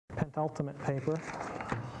penultimate paper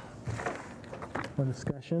for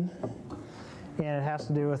discussion. And it has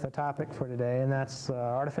to do with a topic for today, and that's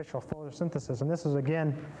artificial photosynthesis. And this is,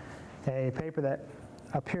 again, a paper that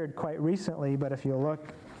appeared quite recently, but if you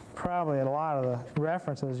look probably at a lot of the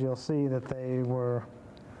references, you'll see that a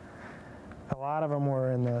lot of them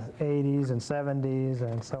were in the 80s and 70s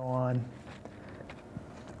and so on,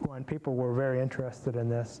 when people were very interested in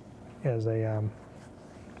this as a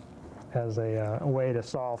way to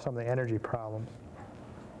solve some of the energy problems.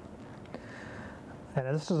 And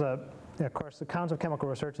this is of course, the Council of Chemical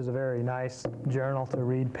Research is a very nice journal to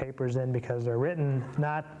read papers in because they're written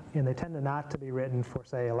and they tend to not to be written for,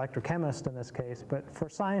 say, electrochemists in this case, but for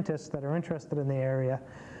scientists that are interested in the area.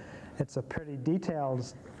 It's a pretty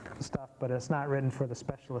detailed stuff, but it's not written for the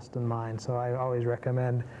specialist in mind. So I always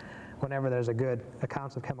recommend whenever there's a good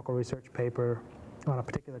Council of Chemical Research paper on a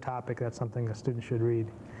particular topic, that's something a student should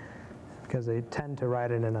read because they tend to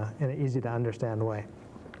write it in an easy to understand way.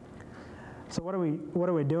 So what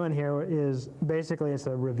are we doing here is basically it's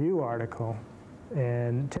a review article,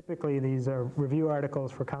 and typically these are review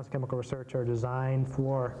articles for Council of Chemical Research are designed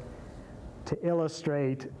to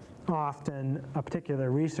illustrate often a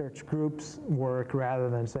particular research group's work rather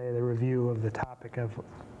than, say, the review of the topic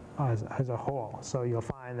as a whole. So you'll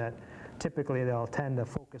find that typically they'll tend to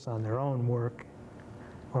focus on their own work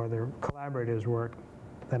or their collaborators' work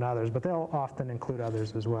than others, but they'll often include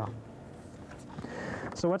others as well.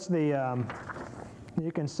 So what's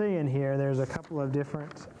you can see in here, there's a couple of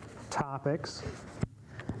different topics.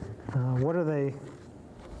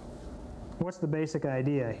 What's the basic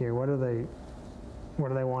idea here? What do they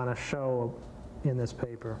want to show in this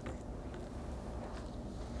paper?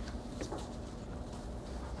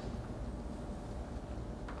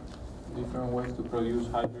 Different ways to produce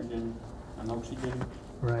hydrogen and oxygen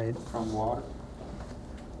from water.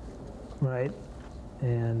 Right.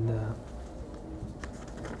 And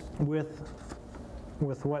with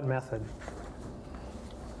what method?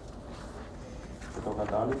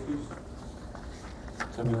 Photocatalysis,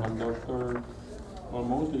 semiconductor, well,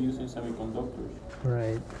 mostly using semiconductors.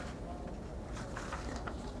 Right.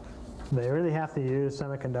 They really have to use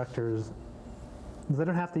semiconductors. They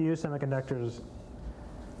don't have to use semiconductors.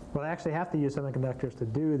 Well, they actually have to use semiconductors to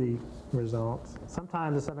do the results.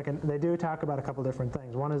 Sometimes they do talk about a couple different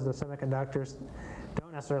things. One is the semiconductors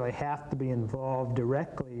don't necessarily have to be involved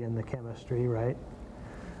directly in the chemistry, right?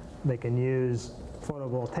 They can use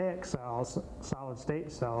photovoltaic cells, solid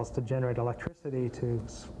state cells, to generate electricity to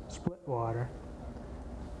split water.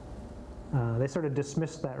 They sort of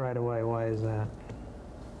dismissed that right away. Why is that?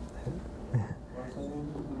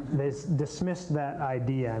 They dismissed that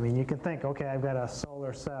idea. I mean, you can think, okay, I've got a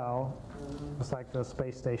solar cell, just like the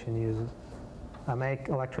space station uses. I make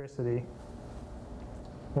electricity.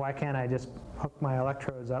 Why can't I just hook my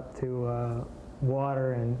electrodes up to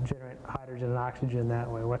water and generate hydrogen and oxygen that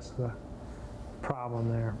way? What's the problem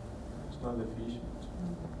there? It's not efficient.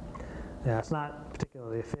 Yeah, it's not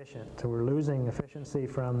particularly efficient. So we're losing efficiency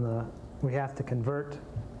from we have to convert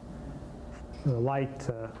the light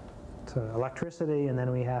to electricity, and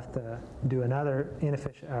then we have to do another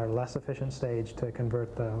inefficient or less efficient stage to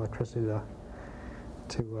convert the electricity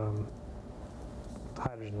to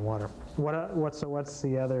hydrogen and water. What's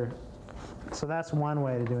the other? So that's one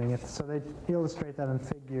way of doing it. So they illustrate that in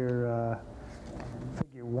figure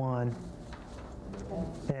 1A.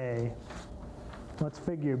 What's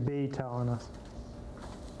figure B telling us?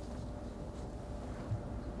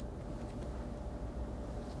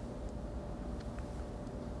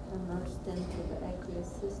 Immersed into the aqueous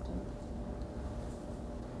system.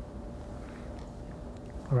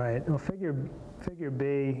 Right. Well, figure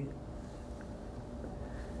B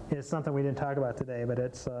is something we didn't talk about today, but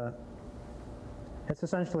it's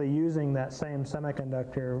essentially using that same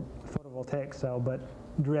semiconductor photovoltaic cell, but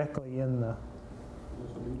directly in the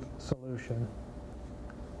solution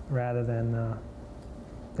rather than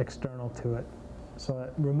external to it. So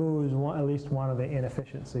it removes at least one of the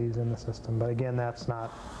inefficiencies in the system. But again, that's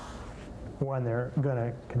not one they're going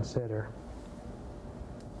to consider.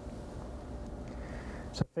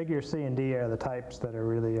 So figure C and D are the types that are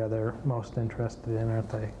really they're most interested in, aren't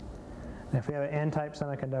they? And if we have an N-type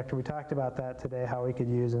semiconductor, we talked about that today, how we could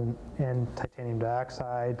use an N titanium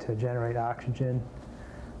dioxide to generate oxygen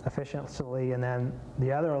efficiently, and then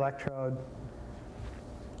the other electrode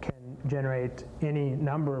can generate any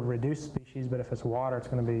number of reduced species, but if it's water, it's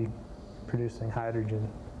going to be producing hydrogen,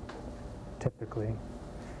 typically.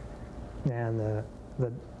 And the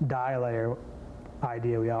dye layer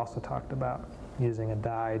idea we also talked about, using a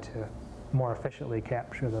dye to more efficiently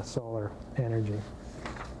capture the solar energy.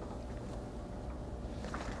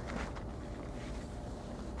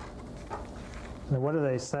 Now what do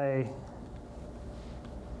they say?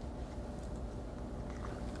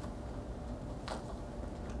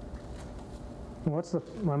 What's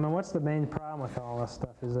the main problem with all this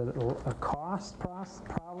stuff? Is it a cost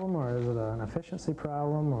problem, or is it an efficiency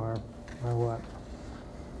problem, or what?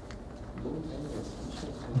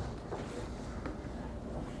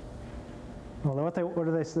 Well, what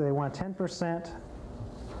do they say? They want 10%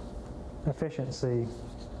 efficiency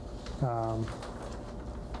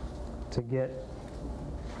to get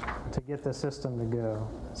the system to go.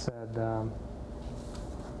 It said,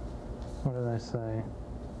 what did I say?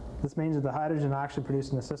 This means that the hydrogen and oxygen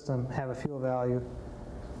produced in the system have a fuel value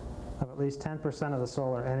of at least 10% of the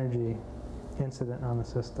solar energy incident on the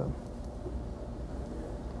system.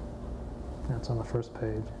 That's on the first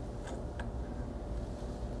page.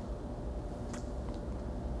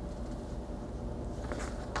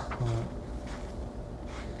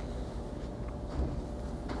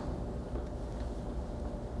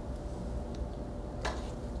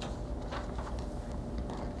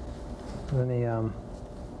 Then the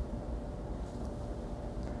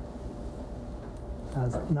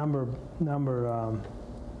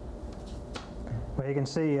well, you can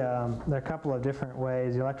see there are a couple of different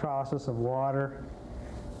ways. The electrolysis of water,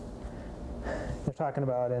 they're talking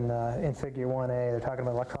about in figure 1a, they're talking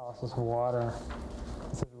about electrolysis of water.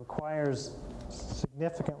 It says it requires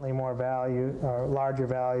significantly more value, or larger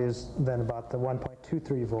values than about the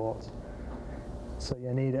 1.23 volts. So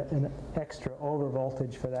you need an extra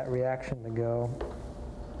overvoltage for that reaction to go.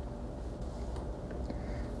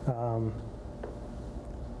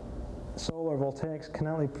 Solar voltaics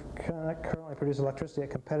currently produce electricity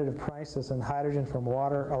at competitive prices, and hydrogen from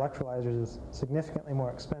water electrolyzers is significantly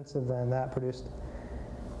more expensive than that produced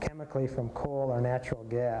chemically from coal or natural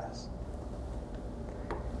gas.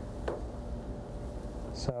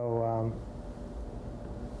 So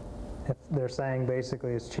if they're saying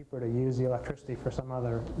basically it's cheaper to use the electricity for some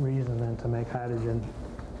other reason than to make hydrogen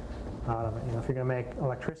out of it. You know, if you're going to make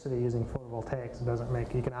electricity using photovoltaics, it doesn't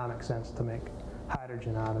make economic sense to make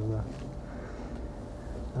hydrogen out of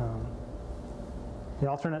the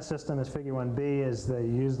alternate system is figure 1b, is they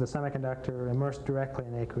use the semiconductor immersed directly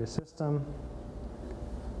in the aqueous system.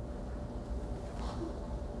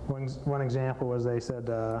 One example was they said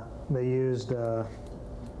they used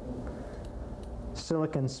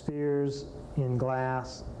silicon spheres in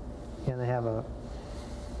glass, and they have a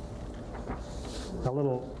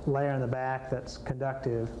little layer in the back that's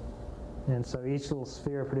conductive, and so each little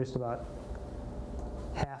sphere produced about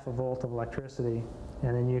half a volt of electricity,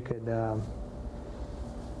 and then you could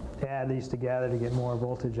add these together to get more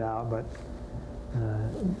voltage out, but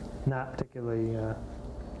not particularly,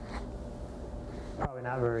 probably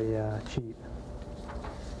not very cheap.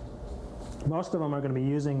 Most of them are going to be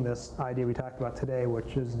using this idea we talked about today,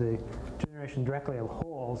 which is the generation directly of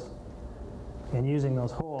holes, and using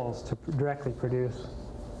those holes to directly produce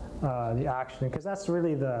the oxygen, because that's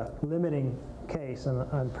really the limiting case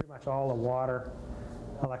on pretty much all the water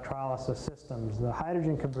electrolysis systems. The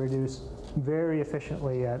hydrogen can produce very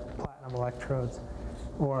efficiently at platinum electrodes,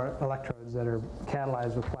 or electrodes that are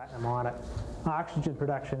catalyzed with platinum on it. Oxygen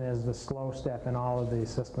production is the slow step in all of these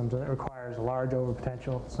systems, and it requires a large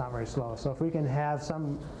overpotential. It's not very slow. So if we can have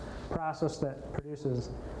some process that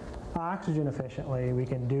produces oxygen efficiently, we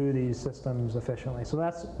can do these systems efficiently. So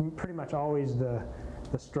that's pretty much always the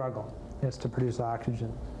struggle, is to produce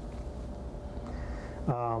oxygen.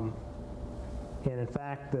 And in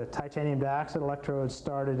fact, the titanium dioxide electrodes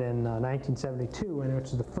started in 1972, which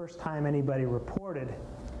is the first time anybody reported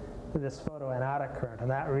this photoanionic current, and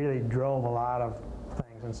that really drove a lot of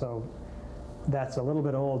things. And so that's a little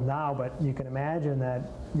bit old now, but you can imagine that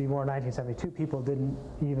before 1972, people didn't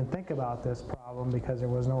even think about this problem because there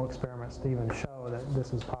was no experiments to even show that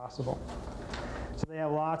this is possible. So they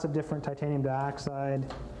have lots of different titanium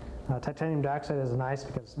dioxide. Titanium dioxide is nice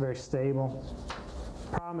because it's very stable.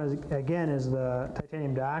 Problem is, again, is the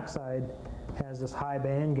titanium dioxide has this high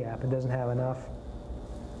band gap. It doesn't have enough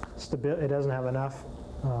stability. It doesn't have enough.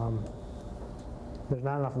 There's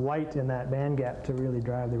not enough light in that band gap to really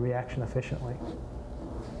drive the reaction efficiently.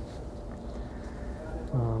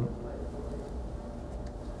 All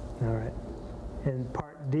right. In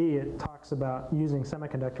part D, it talks about using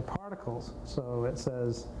semiconductor particles. So it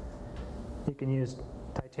says you can use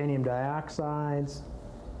titanium dioxides.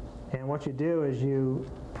 And what you do is you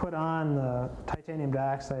put on the titanium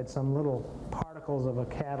dioxide some little particles of a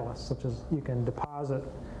catalyst, such as you can deposit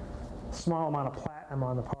a small amount of platinum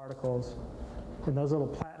on the particles, and those little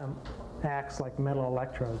platinum acts like metal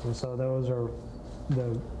electrodes. And so those are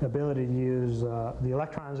the ability to use the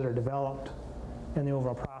electrons that are developed in the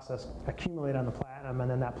overall process process accumulate on the platinum, and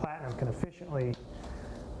then that platinum can efficiently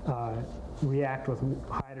react with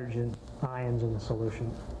hydrogen ions in the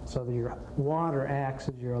solution. So that your water acts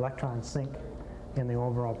as your electron sink in the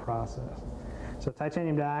overall process. So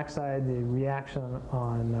titanium dioxide, the reaction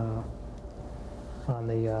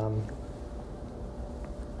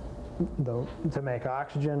to make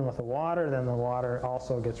oxygen with the water, then the water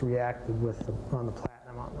also gets reacted with on the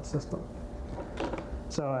platinum on the system.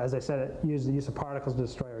 So as I said, it used the use of particles to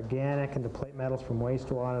destroy organic and deplete metals from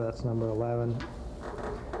wastewater. That's number 11.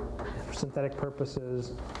 For synthetic purposes,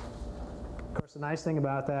 of course, the nice thing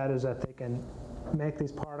about that is that they can make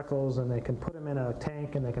these particles and they can put them in a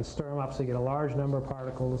tank and they can stir them up so you get a large number of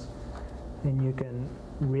particles, and you can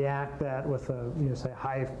react that with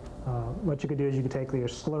what you could do is you could take your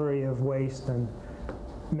slurry of waste and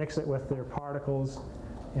mix it with their particles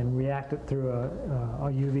and react it through a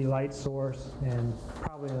UV light source, and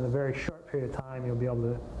probably in a very short period of time you'll be able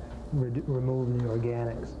to remove the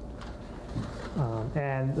organics.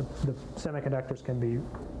 And the semiconductors can be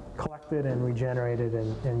collected and regenerated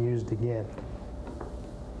and used again.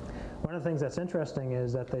 One of the things that's interesting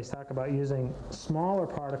is that they talk about using smaller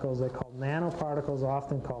particles they call nanoparticles,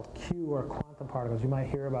 often called Q or quantum particles. You might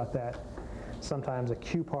hear about that sometimes, a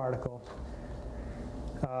Q particle.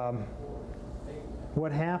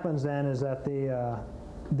 What happens then is that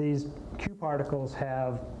these Q particles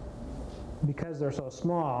have, because they're so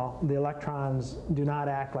small, the electrons do not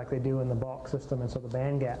act like they do in the bulk system, and so the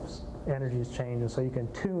band gaps energies change, and so you can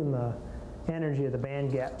tune the energy of the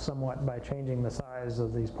band gap somewhat by changing the size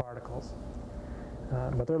of these particles.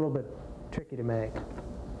 But they're a little bit tricky to make.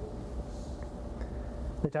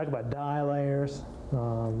 They talk about dye layers.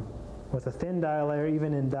 With a thin dye layer,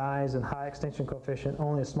 even in dyes and high extinction coefficient,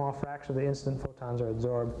 only a small fraction of the incident photons are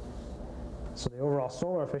absorbed. So the overall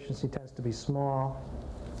solar efficiency tends to be small.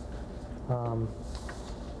 And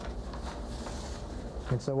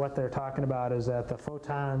so what they're talking about is that the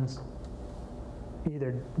photons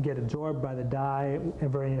either get absorbed by the dye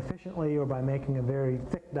very efficiently or by making a very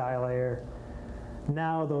thick dye layer.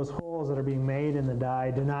 Now those holes that are being made in the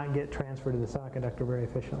dye do not get transferred to the semiconductor very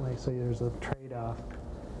efficiently, so there's a trade-off.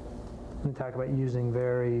 We talk about using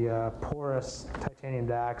very porous titanium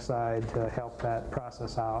dioxide to help that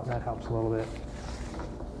process out, and that helps a little bit.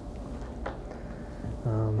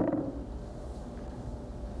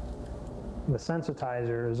 The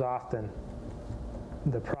sensitizer is often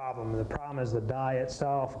the problem. The problem is the dye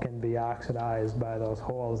itself can be oxidized by those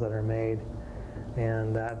holes that are made,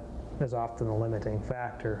 and that is often a limiting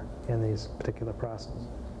factor in these particular processes.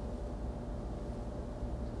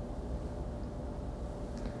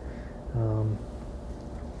 And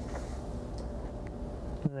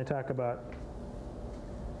they talk about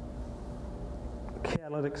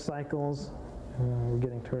catalytic cycles. We're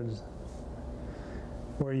getting towards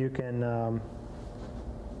where you can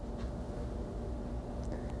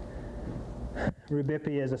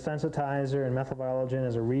rubipi as a sensitizer and methylviologen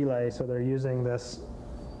as a relay, so they're using this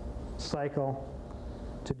cycle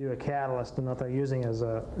to do a catalyst, and what they're using is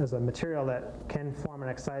a material that can form an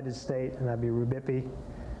excited state, and that'd be rubipi,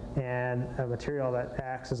 and a material that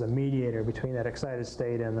acts as a mediator between that excited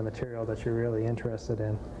state and the material that you're really interested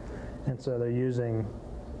in. And so they're using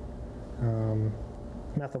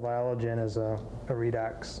methylviologen as a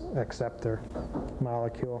redox acceptor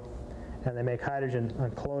molecule. And they make hydrogen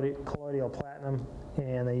on colloidal platinum,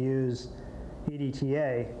 and they use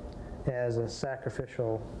EDTA as a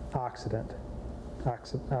sacrificial oxidant,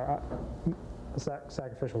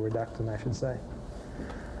 sacrificial reductant, I should say.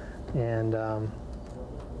 And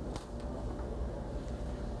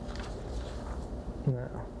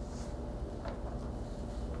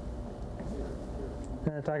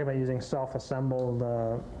and I talk about using self-assembled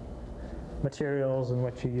materials, in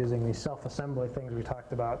which you're using these self-assembly things we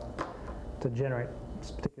talked about to generate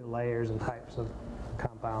particular layers and types of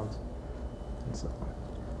compounds. And so,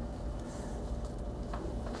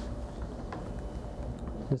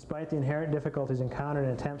 despite the inherent difficulties encountered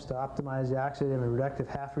in attempts to optimize the oxidative and reductive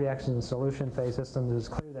half reactions in solution phase systems, it is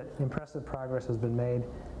clear that impressive progress has been made.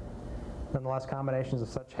 Nonetheless, combinations of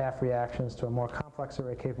such half reactions to a more complex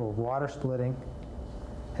array capable of water splitting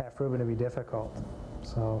have proven to be difficult.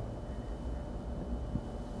 So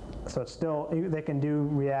it's still, they can do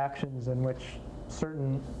reactions in which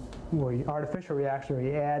artificial reactions where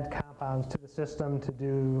you add compounds to the system to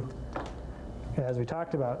do, as we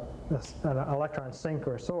talked about, an electron sink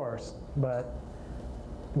or source, but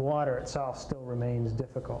water itself still remains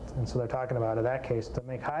difficult. And so they're talking about, in that case, to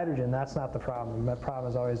make hydrogen, that's not the problem. The problem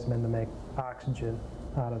has always been to make oxygen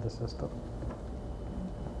out of the system.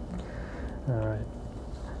 All right.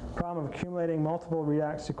 Problem of accumulating multiple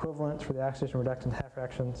redox equivalents for the oxidation reductant half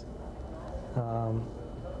fractions.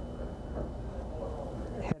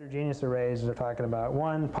 Heterogeneous arrays they're talking about.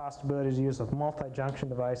 One possibility is use of multi-junction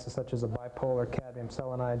devices such as a bipolar cadmium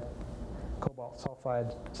selenide, cobalt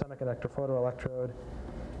sulfide semiconductor photoelectrode.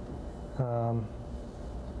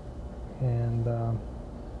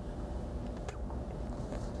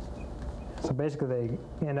 So basically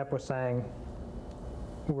they end up with saying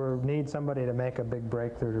we need somebody to make a big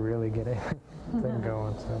breakthrough to really get anything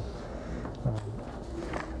going. So,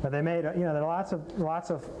 but they made, there are lots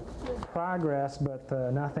of progress, but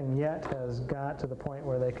nothing yet has got to the point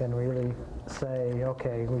where they can really say,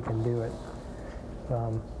 okay, we can do it.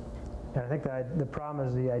 And I think that the problem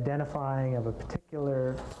is the identifying of a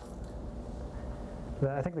particular.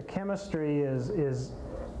 I think the chemistry is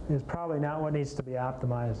probably not what needs to be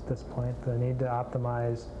optimized at this point. They need to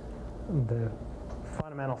optimize the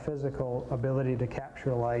fundamental physical ability to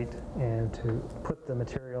capture light and to put the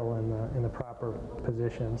material in the proper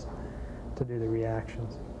positions to do the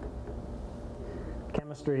reactions.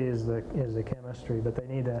 Chemistry is the chemistry, but they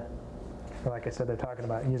need to, like I said, they're talking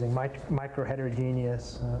about using micro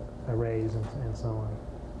heterogeneous arrays and so on.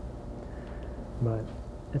 But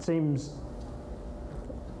it seems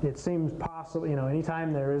possible,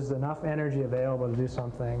 anytime there is enough energy available to do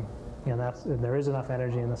something, and there is enough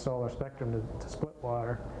energy in the solar spectrum to split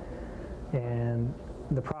water, and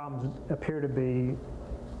the problems appear to be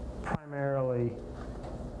primarily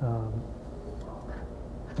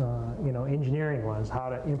engineering ones, how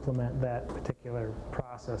to implement that particular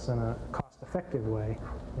process in a cost-effective way.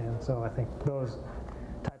 And so I think those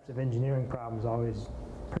types of engineering problems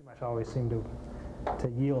pretty much always seem to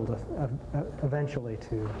yield eventually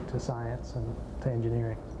to science and to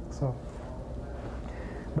engineering. So,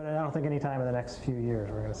 but I don't think any time in the next few years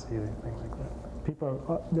we're going to see anything like that.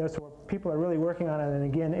 People are really working on it, and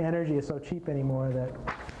again, energy is so cheap anymore that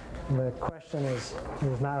the question is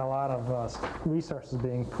there's not a lot of resources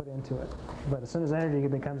being put into it. But as soon as energy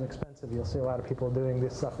becomes expensive, you'll see a lot of people doing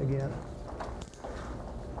this stuff again.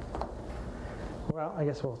 Well, I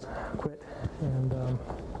guess we'll quit and.